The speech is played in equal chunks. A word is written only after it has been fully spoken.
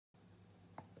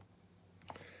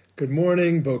Good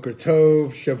morning, Boker Tov,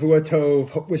 Shavua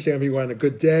Tov. Wishing everyone a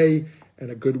good day and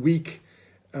a good week.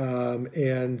 I'm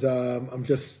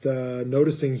just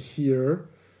noticing here,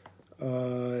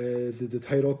 did the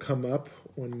title come up?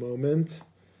 One moment.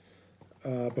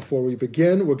 Before we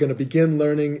begin, we're going to begin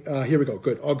learning. Here we go.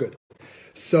 Good. All good.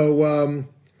 So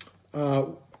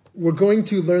we're going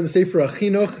to learn the Sefer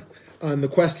Chinuch on the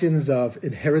questions of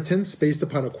inheritance based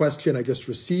upon a question I just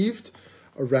received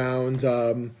around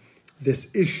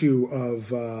this issue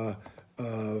of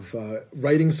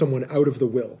writing someone out of the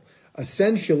will.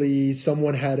 Essentially,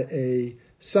 someone had a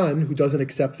son who doesn't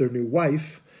accept their new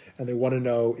wife, and they want to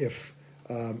know if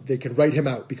they can write him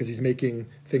out because he's making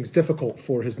things difficult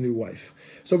for his new wife.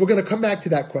 So we're going to come back to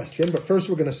that question, but first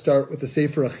we're going to start with the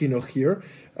Sefer Chinuch here,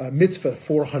 Mitzvah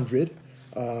 400,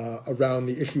 around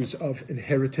the issues of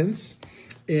inheritance.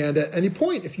 And at any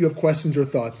point, if you have questions or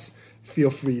thoughts, feel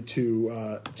free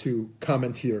to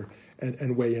comment here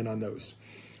and weigh in on those.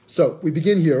 So we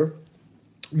begin here,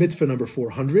 mitzvah number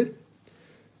 400.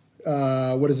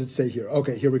 What does it say here?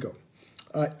 Okay, here we go.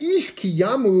 Ish ki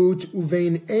yamut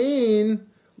uvein ein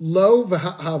lo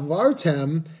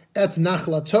v'havartem et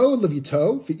nachlato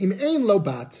levito v'im ein lo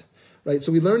bat. Right,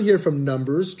 so we learn here from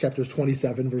Numbers, chapters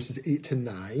 27, verses 8 to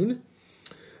 9.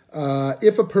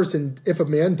 If a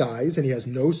man dies and he has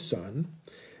no son,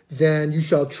 then you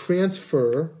shall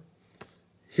transfer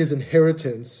his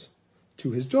inheritance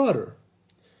to his daughter.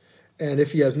 And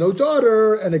if he has no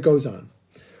daughter, and it goes on.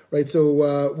 Right,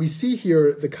 so we see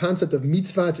here the concept of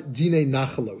mitzvat dine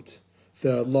nachalot,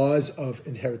 the laws of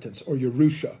inheritance, or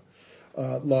Yerusha,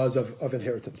 laws of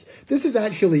inheritance. This is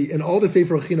actually, in all the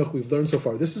Sefer Chinuch we've learned so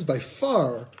far, this is by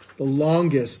far the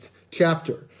longest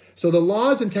chapter. So the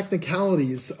laws and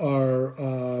technicalities are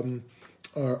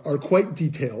quite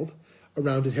detailed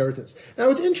around inheritance. Now,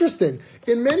 it's interesting.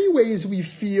 In many ways, we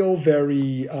feel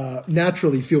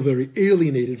naturally very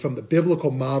alienated from the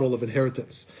biblical model of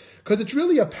inheritance, because it's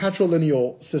really a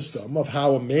patrilineal system of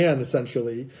how a man,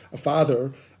 essentially, a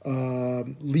father,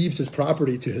 leaves his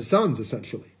property to his sons,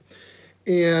 essentially.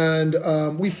 And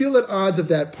we feel at odds of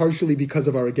that partially because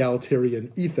of our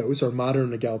egalitarian ethos, our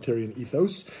modern egalitarian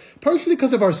ethos, partially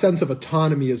because of our sense of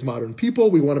autonomy as modern people.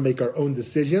 We want to make our own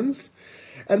decisions.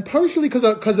 And partially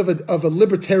because of a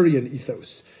libertarian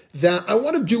ethos, that I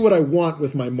want to do what I want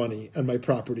with my money and my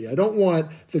property. I don't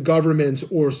want the government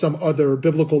or some other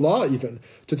biblical law even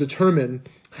to determine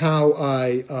how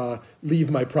I leave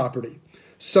my property.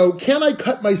 So can I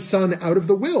cut my son out of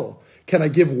the will? Can I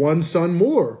give one son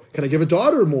more? Can I give a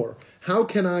daughter more? How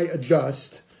can I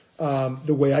adjust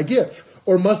the way I give?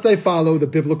 Or must I follow the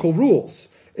biblical rules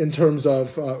in terms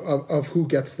of who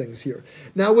gets things here?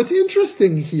 Now, what's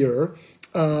interesting here,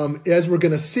 as we're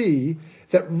going to see,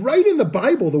 that right in the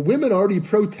Bible, the women already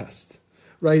protest,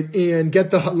 right, and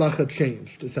get the halacha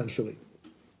changed, essentially.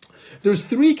 There's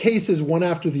three cases, one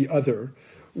after the other,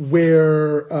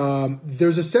 where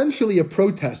there's essentially a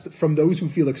protest from those who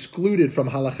feel excluded from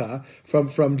halacha,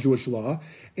 from Jewish law,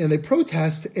 and they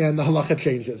protest and the halacha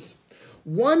changes.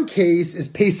 One case is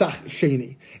Pesach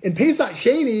Sheni. In Pesach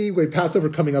Sheni, we have Passover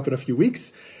coming up in a few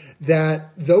weeks,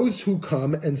 that those who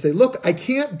come and say, look, I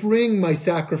can't bring my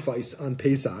sacrifice on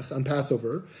Pesach, on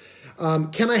Passover.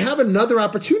 Can I have another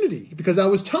opportunity? Because I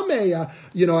was tameh,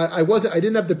 I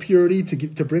didn't have the purity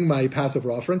to bring my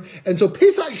Passover offering. And so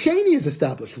Pesach Sheni is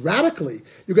established radically.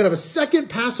 You're going to have a second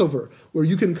Passover where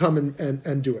you can come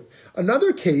and do it.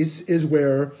 Another case is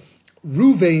where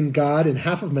Ruvain, Gad, and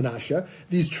half of Manasseh,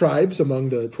 these tribes among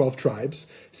the 12 tribes,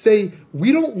 say,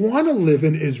 we don't want to live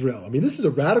in Israel. I mean, this is a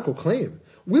radical claim.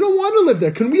 We don't want to live there.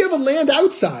 Can we have a land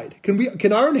outside?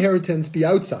 Can our inheritance be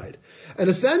outside? And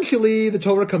essentially, the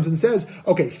Torah comes and says,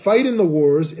 okay, fight in the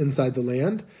wars inside the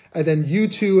land, and then you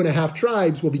 2.5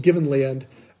 tribes will be given land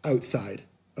outside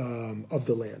of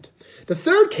the land. The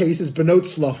third case is Benot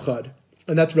Slavchad,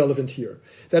 and that's relevant here.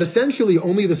 That essentially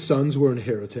only the sons were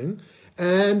inheriting,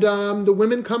 and the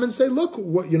women come and say, look,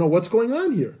 what's going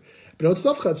on here?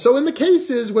 So in the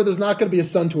cases where there's not going to be a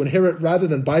son to inherit, rather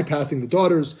than bypassing the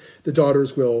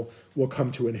daughters will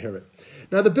come to inherit.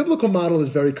 Now, the biblical model is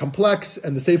very complex,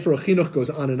 and the Sefer Chinuch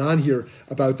goes on and on here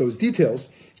about those details.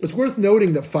 It's worth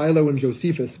noting that Philo and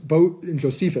Josephus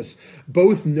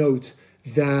both note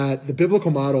that the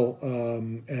biblical model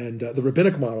and the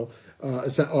rabbinic model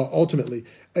ultimately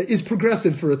is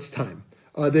progressive for its time.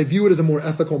 They view it as a more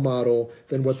ethical model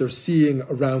than what they're seeing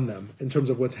around them in terms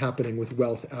of what's happening with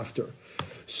wealth after.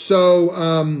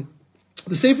 So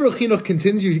the Sefer Chinuch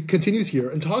continues here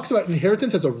and talks about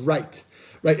inheritance as a right.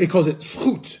 Right? It calls it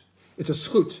zchut. It's a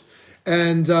zchut.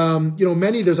 And,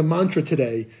 there's a mantra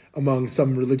today among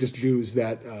some religious Jews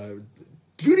that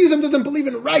Judaism doesn't believe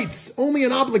in rights, only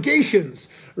in obligations,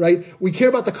 right? We care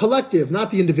about the collective,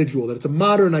 not the individual, that it's a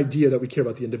modern idea that we care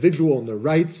about the individual and their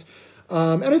rights.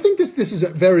 And I think this is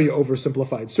very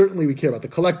oversimplified. Certainly we care about the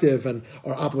collective and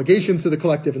our obligations to the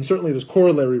collective, and certainly there's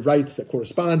corollary rights that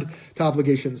correspond to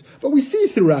obligations. But we see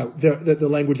throughout the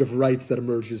language of rights that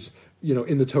emerges,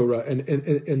 in the Torah and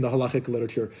in the halachic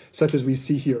literature, such as we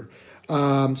see here.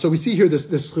 So we see here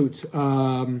this chut.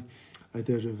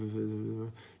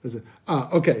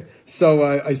 Okay. So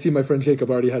I see my friend Jacob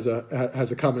already has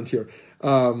a comment here.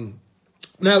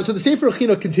 Now, so the Sefer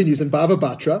Chinuch continues in Bava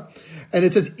Batra, and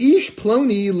it says, Ish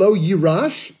ploni lo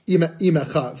yirash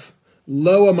imechav,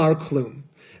 lo amar klum.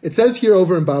 It says here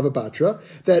over in Bava Batra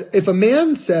that if a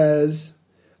man says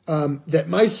that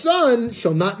my son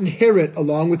shall not inherit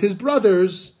along with his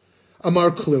brothers, amar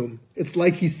klum, it's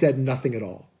like he said nothing at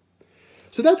all.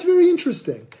 So that's very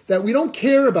interesting, that we don't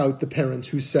care about the parent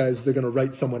who says they're going to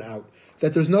write someone out,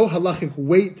 that there's no halachic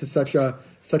weight to such a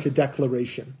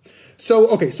declaration. So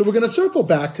we're going to circle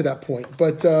back to that point,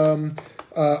 but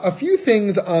a few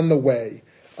things on the way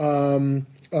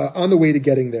to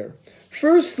getting there.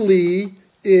 Firstly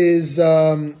is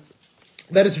that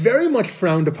it's very much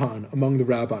frowned upon among the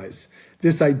rabbis,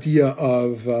 this idea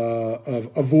of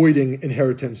avoiding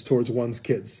inheritance towards one's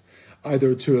kids,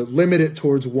 either to limit it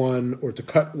towards one or to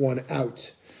cut one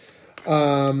out.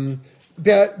 But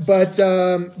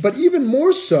even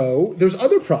more so, there's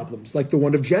other problems, like the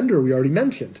one of gender we already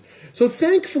mentioned. So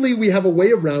thankfully, we have a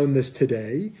way around this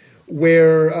today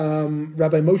where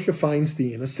Rabbi Moshe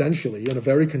Feinstein, essentially, in a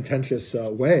very contentious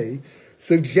way,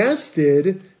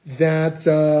 suggested that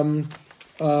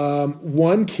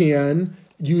one can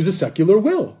use a secular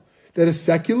will, that a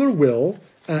secular will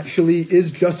actually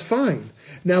is just fine.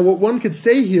 Now, what one could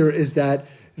say here is that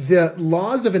the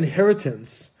laws of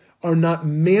inheritance are not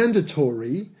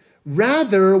mandatory.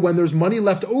 Rather, when there's money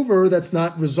left over that's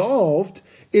not resolved,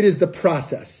 it is the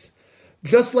process.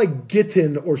 Just like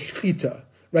gittin or shchita,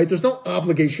 right? There's no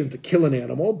obligation to kill an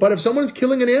animal, but if someone's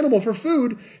killing an animal for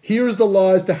food, here's the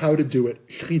law as to how to do it,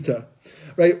 shchita,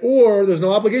 right? Or there's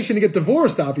no obligation to get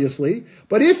divorced, obviously,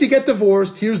 but if you get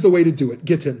divorced, here's the way to do it,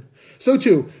 gittin. So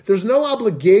too, there's no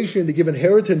obligation to give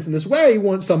inheritance in this way,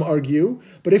 some argue,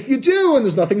 but if you do and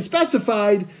there's nothing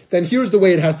specified, then here's the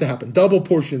way it has to happen. Double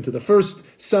portion to the first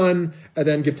son, and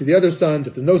then give to the other sons,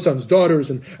 if there's no sons,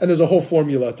 daughters, and there's a whole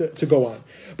formula to go on.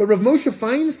 But Rav Moshe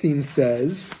Feinstein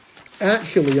says,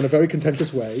 actually in a very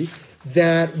contentious way,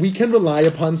 that we can rely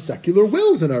upon secular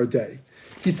wills in our day.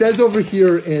 He says over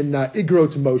here in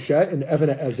Igrot Moshe, in Even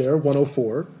Ezer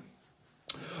 104,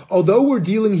 although we're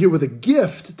dealing here with a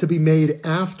gift to be made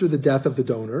after the death of the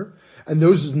donor, and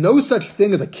there's no such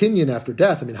thing as a kinyan after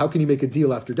death. I mean, how can you make a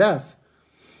deal after death?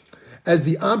 As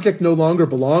the object no longer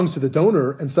belongs to the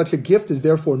donor, and such a gift is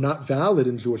therefore not valid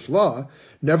in Jewish law,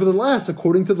 nevertheless,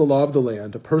 according to the law of the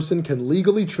land, a person can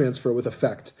legally transfer with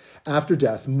effect after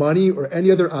death money or any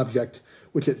other object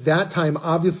which at that time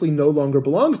obviously no longer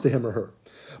belongs to him or her.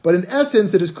 But in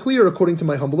essence, it is clear, according to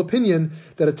my humble opinion,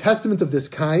 that a testament of this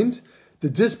kind, the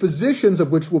dispositions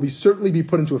of which will certainly be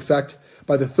put into effect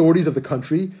by the authorities of the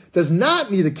country, does not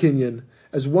need a kinyan,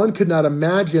 as one could not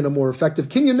imagine a more effective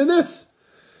kinyan than this.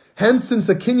 Hence, since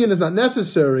a kinyan is not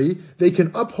necessary, they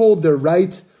can uphold their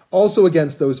right also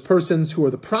against those persons who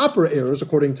are the proper heirs,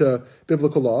 according to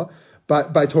biblical law,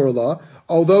 by Torah law,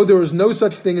 although there is no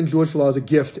such thing in Jewish law as a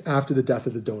gift after the death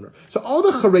of the donor. So all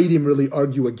the Haredim really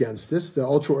argue against this. The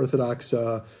ultra-Orthodox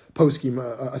poskim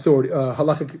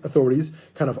halachic authorities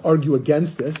kind of argue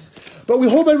against this. But we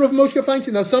hold by Rav Moshe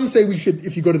Feinstein. Now some say we should,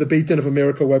 if you go to the Beit Din of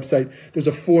America website, there's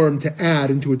a form to add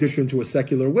into addition to a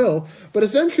secular will. But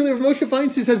essentially Rav Moshe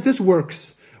Feinstein says this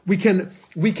works. We can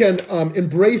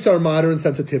embrace our modern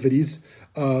sensitivities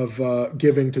of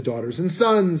giving to daughters and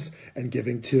sons and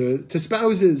giving to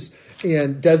spouses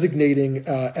and designating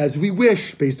as we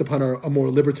wish based upon a more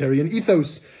libertarian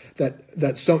ethos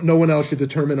that no one else should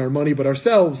determine our money but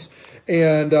ourselves.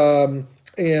 And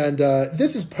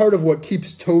this is part of what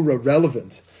keeps Torah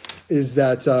relevant, is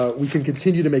that we can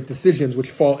continue to make decisions which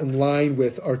fall in line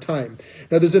with our time.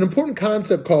 Now, there's an important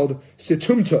concept called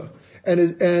situmta, and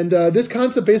this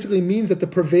concept basically means that the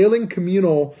prevailing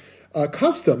communal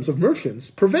customs of merchants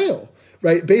prevail,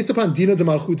 right? Based upon dina de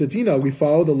malchuta dina, we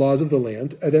follow the laws of the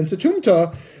land, and then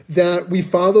situmta, that we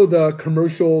follow the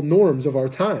commercial norms of our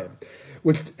time,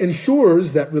 which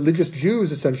ensures that religious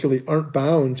Jews essentially aren't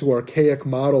bound to archaic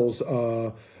models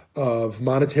of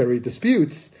monetary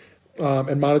disputes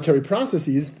and monetary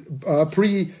processes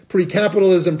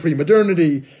pre-capitalism,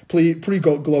 pre-modernity,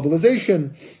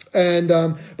 pre-globalization.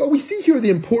 But we see here the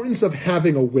importance of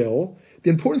having a will, the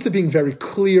importance of being very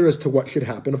clear as to what should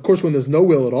happen. Of course, when there's no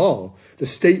will at all, the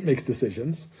state makes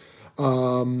decisions.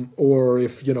 Or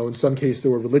if, in some case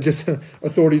there were religious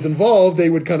authorities involved, they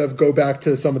would kind of go back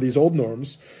to some of these old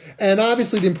norms. And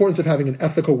obviously the importance of having an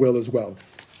ethical will as well.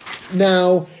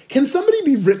 Now, can somebody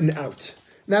be written out?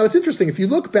 Now, it's interesting. If you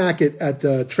look back at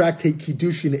the tractate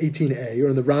Kiddushin 18a, or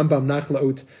in the Rambam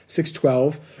Nachlaot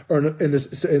 612, or in the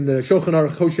Shulchan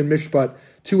Aruch Choshen Mishpat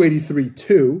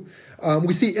 283-2,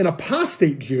 we see an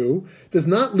apostate Jew does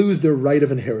not lose their right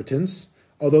of inheritance,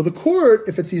 although the court,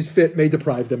 if it sees fit, may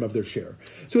deprive them of their share.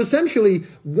 So essentially,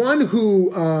 one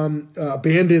who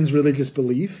abandons religious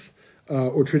belief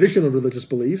or traditional religious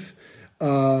belief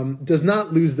does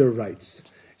not lose their rights.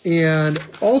 And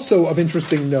also of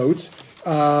interesting note,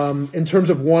 in terms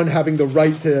of one having the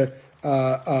right to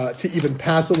even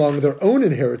pass along their own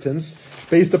inheritance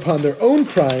based upon their own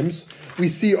crimes, we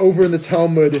see over in the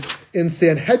Talmud in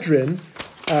Sanhedrin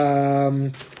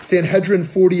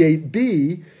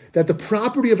 48b, that the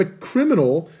property of a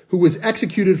criminal who was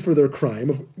executed for their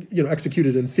crime,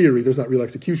 executed in theory, there's not real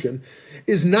execution,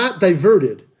 is not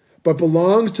diverted, but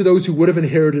belongs to those who would have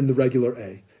inherited in the regular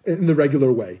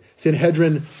way.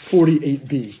 Sanhedrin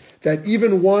 48b. That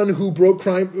even one who broke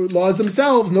crime laws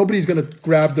themselves, nobody's going to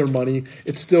grab their money.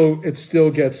 It still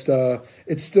gets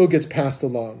passed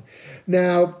along.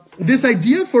 Now, this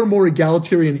idea for a more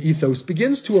egalitarian ethos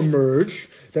begins to emerge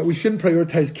that we shouldn't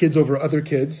prioritize kids over other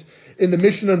kids in the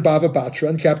Mishnah on Bava Batra,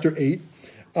 in chapter 8,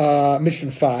 Mishnah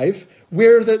 5,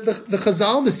 where the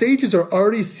Chazal, the sages, are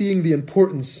already seeing the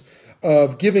importance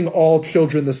of giving all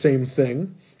children the same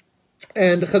thing.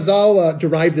 And Chazal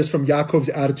derived this from Yaakov's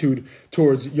attitude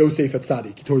towards Yosef at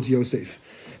Tzaddik, towards Yosef.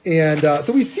 And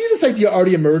so we see this idea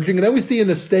already emerging. And then we see in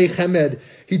the Stei Chemed,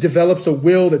 he develops a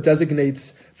will that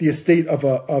designates the estate of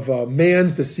a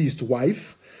man's deceased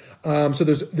wife. So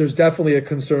there's definitely a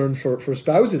concern for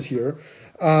spouses here.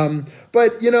 And the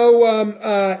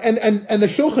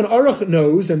Shulchan Aruch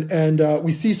knows, and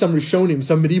we see some Rishonim,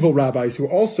 some medieval rabbis who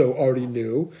also already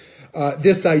knew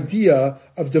this idea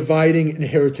of dividing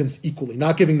inheritance equally,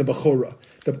 not giving the Bechorah,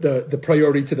 the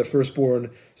priority to the firstborn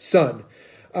son.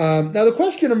 Now the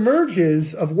question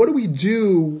emerges of what do we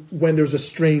do when there's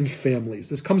estranged families?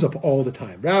 This comes up all the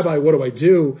time. Rabbi, what do I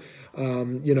do?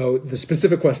 The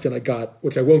specific question I got,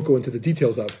 which I won't go into the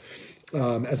details of,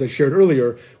 as I shared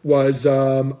earlier, was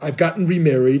I've gotten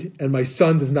remarried and my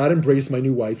son does not embrace my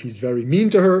new wife. He's very mean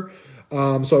to her.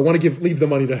 So I want to leave the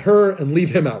money to her and leave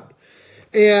him out.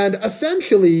 And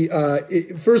essentially,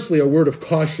 firstly, a word of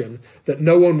caution that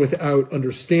no one without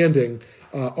understanding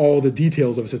all the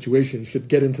details of a situation should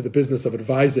get into the business of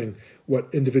advising what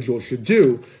individuals should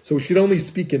do. So we should only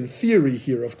speak in theory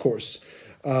here, of course.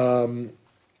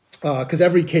 Because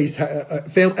every case,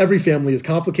 every family is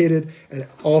complicated, and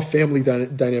all family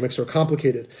dynamics are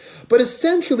complicated. But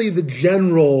essentially, the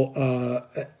general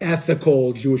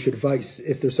ethical Jewish advice,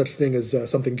 if there's such thing as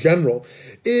something general,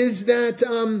 is that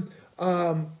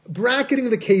bracketing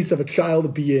the case of a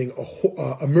child being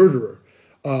a murderer,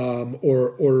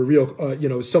 or a real,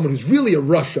 someone who's really a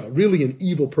Russia, really an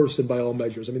evil person by all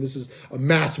measures. I mean, this is a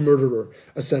mass murderer,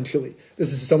 essentially.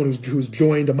 This is someone who's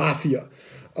joined a mafia.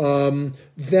 We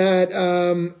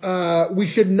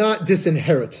should not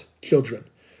disinherit children,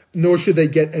 nor should they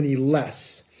get any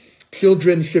less.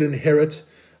 Children should inherit,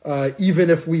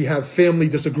 even if we have family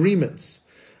disagreements,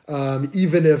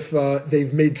 even if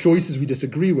they've made choices we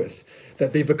disagree with,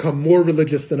 that they've become more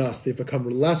religious than us, they've become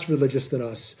less religious than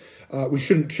us. We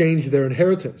shouldn't change their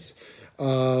inheritance.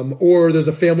 Or there's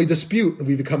a family dispute and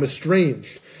we become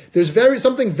estranged. There's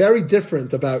something very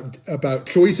different about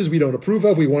choices we don't approve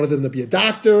of. We wanted them to be a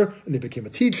doctor and they became a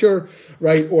teacher,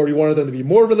 right? Or we wanted them to be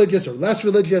more religious or less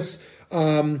religious,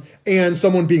 and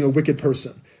someone being a wicked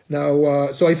person.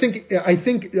 Now, so I think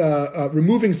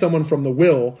removing someone from the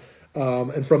will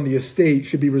and from the estate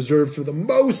should be reserved for the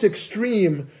most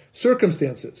extreme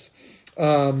circumstances.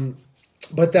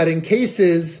 But that in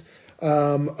cases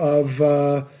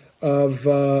of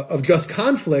just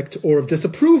conflict or of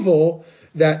disapproval,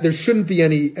 that there shouldn't be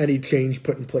any change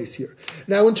put in place here.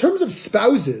 Now, in terms of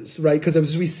spouses, right, because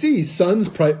as we see, sons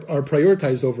are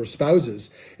prioritized over spouses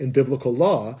in biblical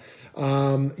law.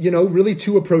 Really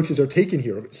two approaches are taken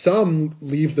here. Some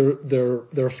leave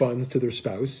their funds to their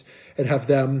spouse and have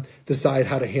them decide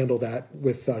how to handle that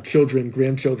with children,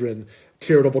 grandchildren,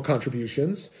 charitable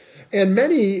contributions. And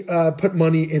many put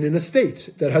money in an estate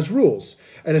that has rules.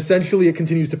 And essentially it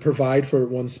continues to provide for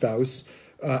one spouse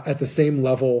at the same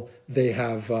level they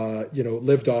have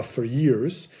lived off for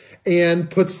years, and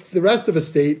puts the rest of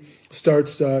estate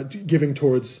starts giving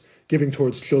towards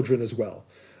children as well.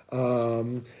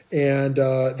 And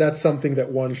that's something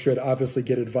that one should obviously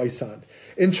get advice on.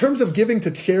 In terms of giving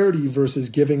to charity versus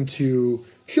giving to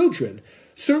children,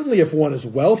 certainly if one is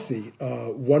wealthy,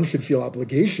 one should feel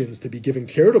obligations to be giving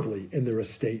charitably in their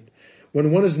estate.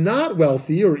 When one is not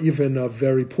wealthy or even of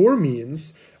very poor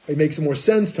means, it makes more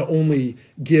sense to only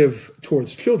give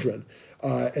towards children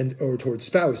or towards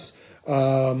spouse.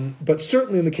 But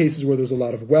certainly in the cases where there's a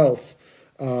lot of wealth,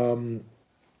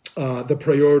 the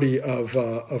priority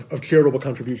of charitable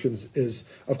contributions is,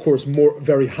 of course,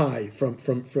 very high from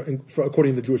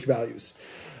according to the Jewish values.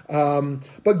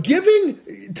 But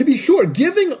to be sure,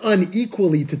 giving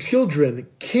unequally to children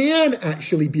can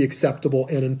actually be acceptable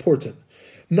and important,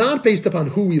 not based upon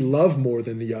who we love more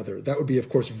than the other. That would be, of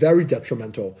course, very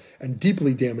detrimental and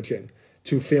deeply damaging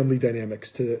to family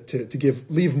dynamics to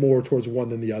leave more towards one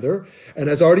than the other. And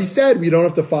as already said, we don't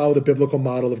have to follow the biblical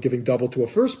model of giving double to a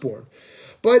firstborn.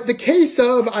 But the case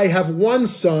of I have one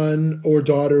son or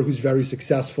daughter who's very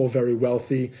successful, very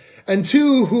wealthy, and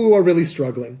two who are really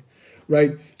struggling,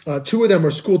 right? Two of them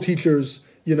are school teachers.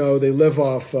 They live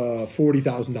off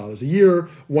 $40,000 a year.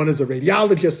 One is a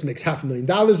radiologist, makes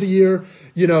 $500,000 a year.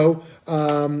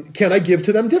 Can I give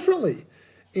to them differently?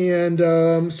 And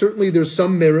certainly there's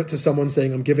some merit to someone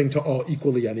saying I'm giving to all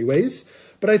equally anyways.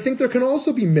 But I think there can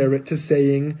also be merit to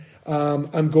saying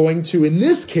I'm going to, in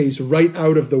this case, write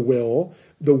out of the will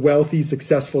the wealthy,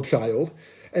 successful child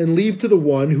and leave to the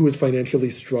one who is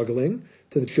financially struggling,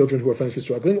 to the children who are financially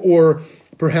struggling, or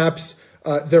perhaps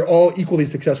they're all equally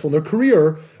successful in their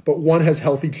career, but one has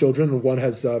healthy children and one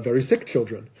has very sick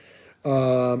children,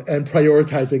 and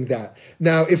prioritizing that.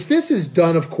 Now, if this is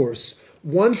done, of course,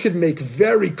 one should make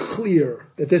very clear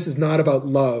that this is not about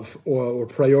love or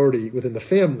priority within the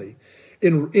family,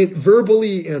 in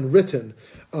verbally and written,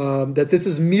 that this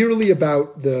is merely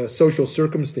about the social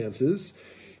circumstances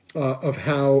of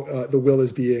how the will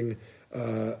is being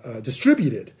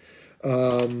distributed.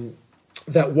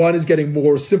 That one is getting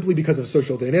more simply because of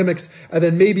social dynamics, and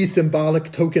then maybe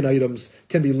symbolic token items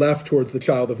can be left towards the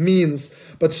child of means,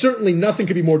 but certainly nothing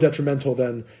could be more detrimental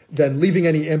than leaving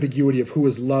any ambiguity of who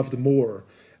is loved more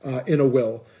in a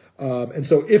will. And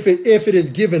so if it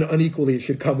is given unequally, it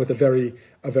should come with a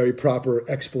very proper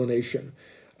explanation.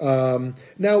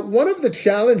 Now, one of the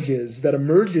challenges that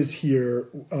emerges here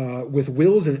with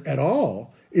wills at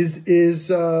all is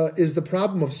the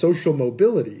problem of social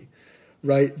mobility.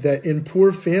 Right, that in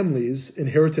poor families,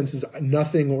 inheritance is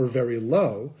nothing or very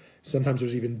low. Sometimes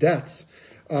there's even debts.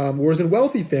 Whereas in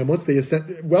wealthy families, they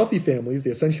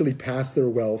essentially pass their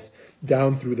wealth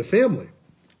down through the family,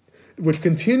 which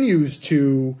continues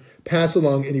to pass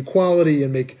along inequality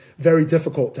and make very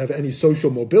difficult to have any social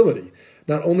mobility.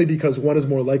 Not only because one is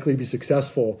more likely to be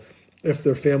successful if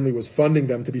their family was funding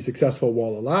them to be successful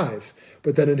while alive,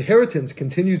 but that inheritance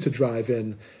continues to drive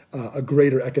in a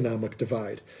greater economic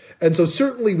divide. And so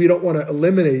certainly we don't want to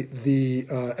eliminate the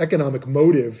economic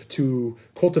motive to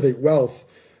cultivate wealth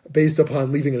based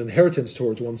upon leaving an inheritance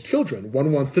towards one's children.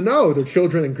 One wants to know their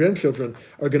children and grandchildren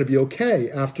are going to be okay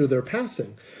after their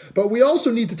passing. But we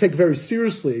also need to take very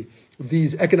seriously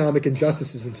these economic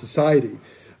injustices in society.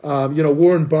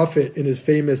 Warren Buffett, in his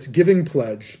famous giving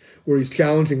pledge, where he's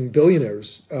challenging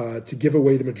billionaires to give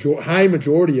away the high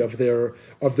majority of their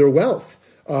wealth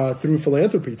through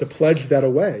philanthropy, to pledge that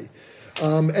away.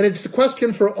 And it's a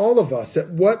question for all of us. At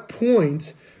what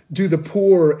point do the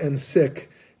poor and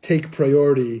sick take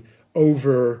priority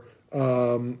over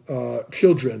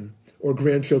children or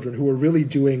grandchildren who are really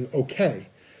doing okay?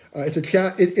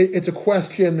 It's a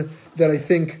question that I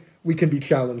think we can be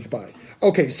challenged by.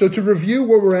 Okay, so to review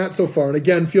where we're at so far, and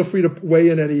again, feel free to weigh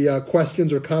in any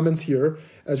questions or comments here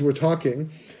as we're talking,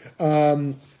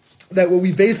 that what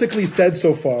we basically said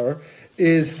so far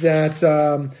is that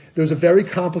there's a very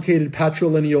complicated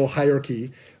patrilineal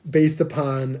hierarchy based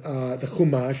upon the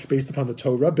Chumash, based upon the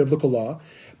Torah, biblical law,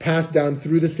 passed down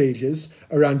through the sages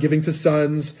around giving to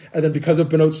sons, and then because of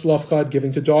Benot Tzlofchad,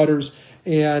 giving to daughters,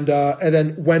 and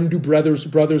then when do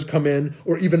brothers come in,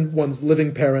 or even one's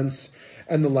living parents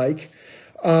and the like.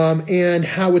 And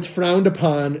how it's frowned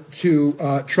upon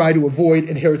to try to avoid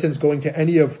inheritance going to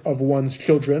any of one's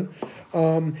children.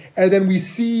 And then we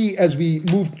see, as we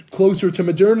move closer to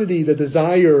modernity, the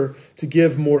desire to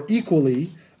give more equally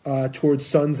towards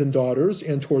sons and daughters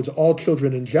and towards all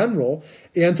children in general,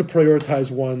 and to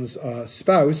prioritize one's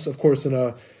spouse. Of course, in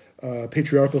a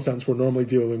patriarchal sense, we're normally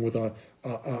dealing with a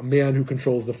man who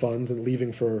controls the funds and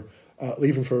leaving for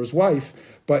his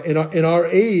wife. But in our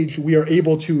age, we are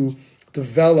able to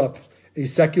develop a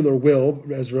secular will,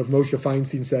 as Rav Moshe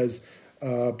Feinstein says,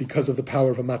 because of the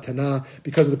power of a matana,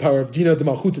 because of the power of dina de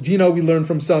malchuta dina. We learn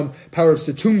from some power of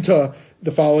situmta,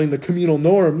 the following the communal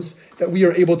norms, that we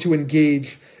are able to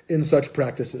engage in such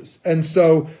practices. And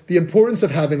so the importance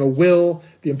of having a will,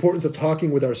 the importance of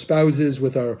talking with our spouses,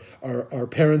 with our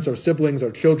parents, our siblings,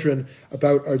 our children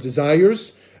about our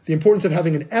desires, the importance of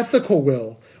having an ethical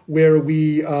will where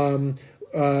we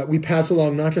pass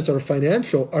along not just our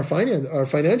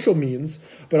financial means,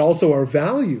 but also our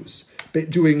values,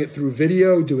 doing it through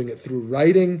video, doing it through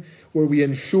writing, where we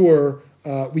ensure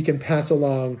we can pass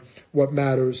along what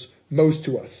matters most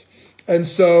to us. And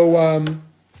so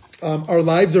our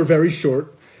lives are very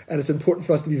short, and it's important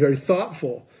for us to be very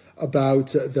thoughtful about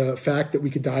the fact that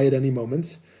we could die at any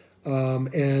moment,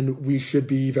 and we should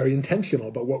be very intentional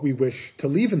about what we wish to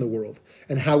leave in the world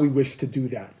and how we wish to do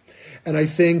that. And I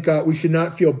think we should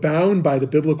not feel bound by the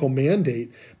biblical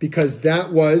mandate, because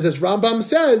that was, as Rambam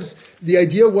says, the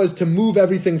idea was to move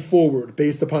everything forward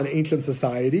based upon ancient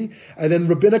society. And then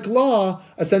rabbinic law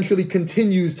essentially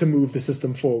continues to move the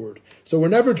system forward. So we're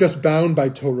never just bound by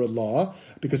Torah law,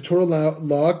 because Torah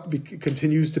law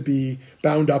continues to be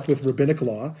bound up with rabbinic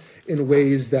law in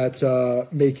ways that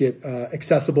make it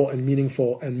accessible and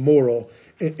meaningful and moral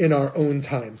in our own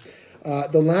time.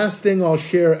 The last thing I'll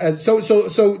share, so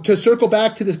to circle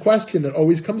back to this question that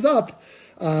always comes up,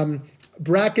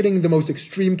 bracketing the most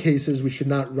extreme cases, we should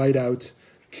not write out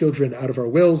children out of our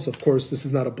wills. Of course, this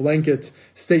is not a blanket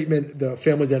statement. The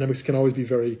family dynamics can always be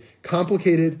very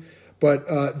complicated, but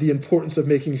the importance of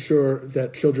making sure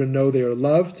that children know they are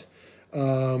loved,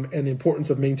 and the importance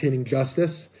of maintaining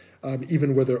justice,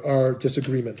 even where there are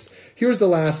disagreements. Here's the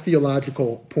last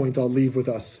theological point I'll leave with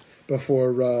us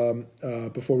before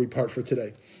we part for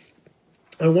today.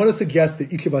 I want to suggest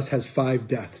that each of us has 5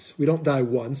 deaths. We don't die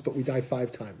once, but we die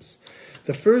 5 times.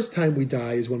 The first time we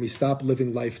die is when we stop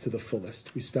living life to the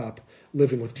fullest. We stop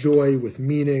living with joy, with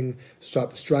meaning,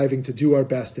 stop striving to do our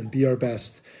best and be our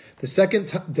best. The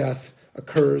second death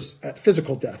occurs at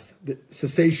physical death, the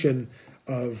cessation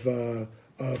of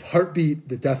heartbeat,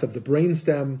 the death of the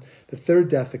brainstem. The third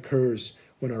death occurs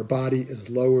when our body is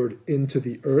lowered into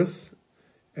the earth,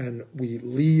 and we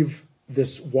leave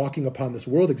this walking upon this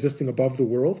world, existing above the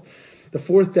world. The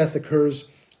fourth death occurs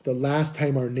the last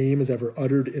time our name is ever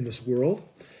uttered in this world.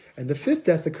 And the fifth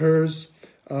death occurs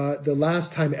the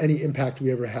last time any impact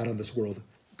we ever had on this world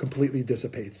completely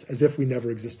dissipates, as if we never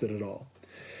existed at all.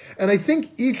 And I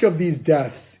think each of these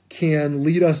deaths can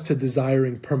lead us to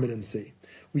desiring permanency.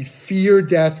 We fear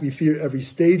death. We fear every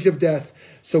stage of death.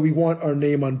 So we want our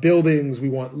name on buildings. We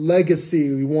want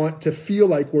legacy. We want to feel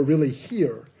like we're really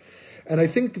here. And I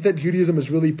think that Judaism is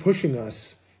really pushing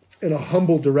us in a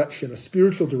humble direction, a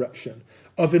spiritual direction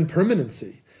of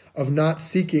impermanency, of not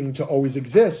seeking to always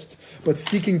exist, but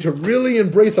seeking to really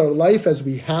embrace our life as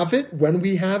we have it, when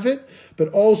we have it, but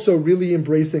also really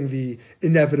embracing the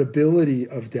inevitability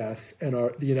of death and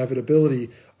the inevitability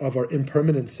of our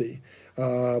impermanency.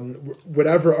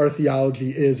 Whatever our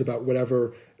theology is about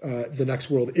whatever the next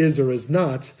world is or is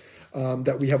not,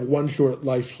 that we have one short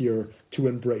life here to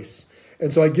embrace.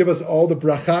 And so I give us all the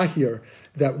bracha here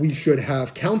that we should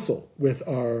have counsel with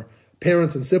our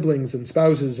parents and siblings and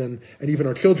spouses and even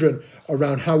our children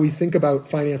around how we think about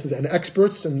finances, and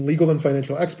experts and legal and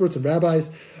financial experts and rabbis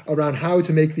around how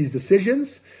to make these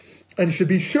decisions, and should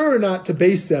be sure not to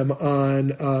base them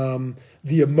on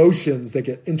the emotions that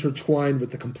get intertwined with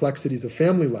the complexities of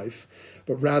family life,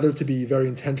 but rather to be very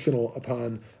intentional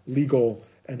upon legal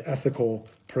and ethical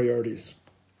priorities.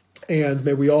 And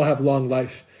may we all have long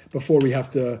life before we have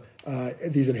to,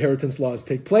 these inheritance laws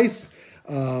take place.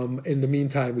 In the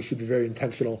meantime, we should be very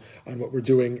intentional on what we're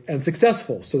doing and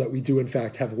successful, so that we do in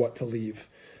fact have what to leave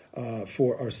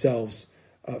for ourselves,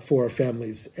 for our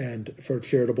families, and for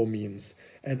charitable means.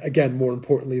 And again, more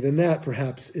importantly than that,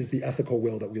 perhaps, is the ethical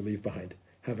will that we leave behind.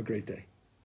 Have a great day.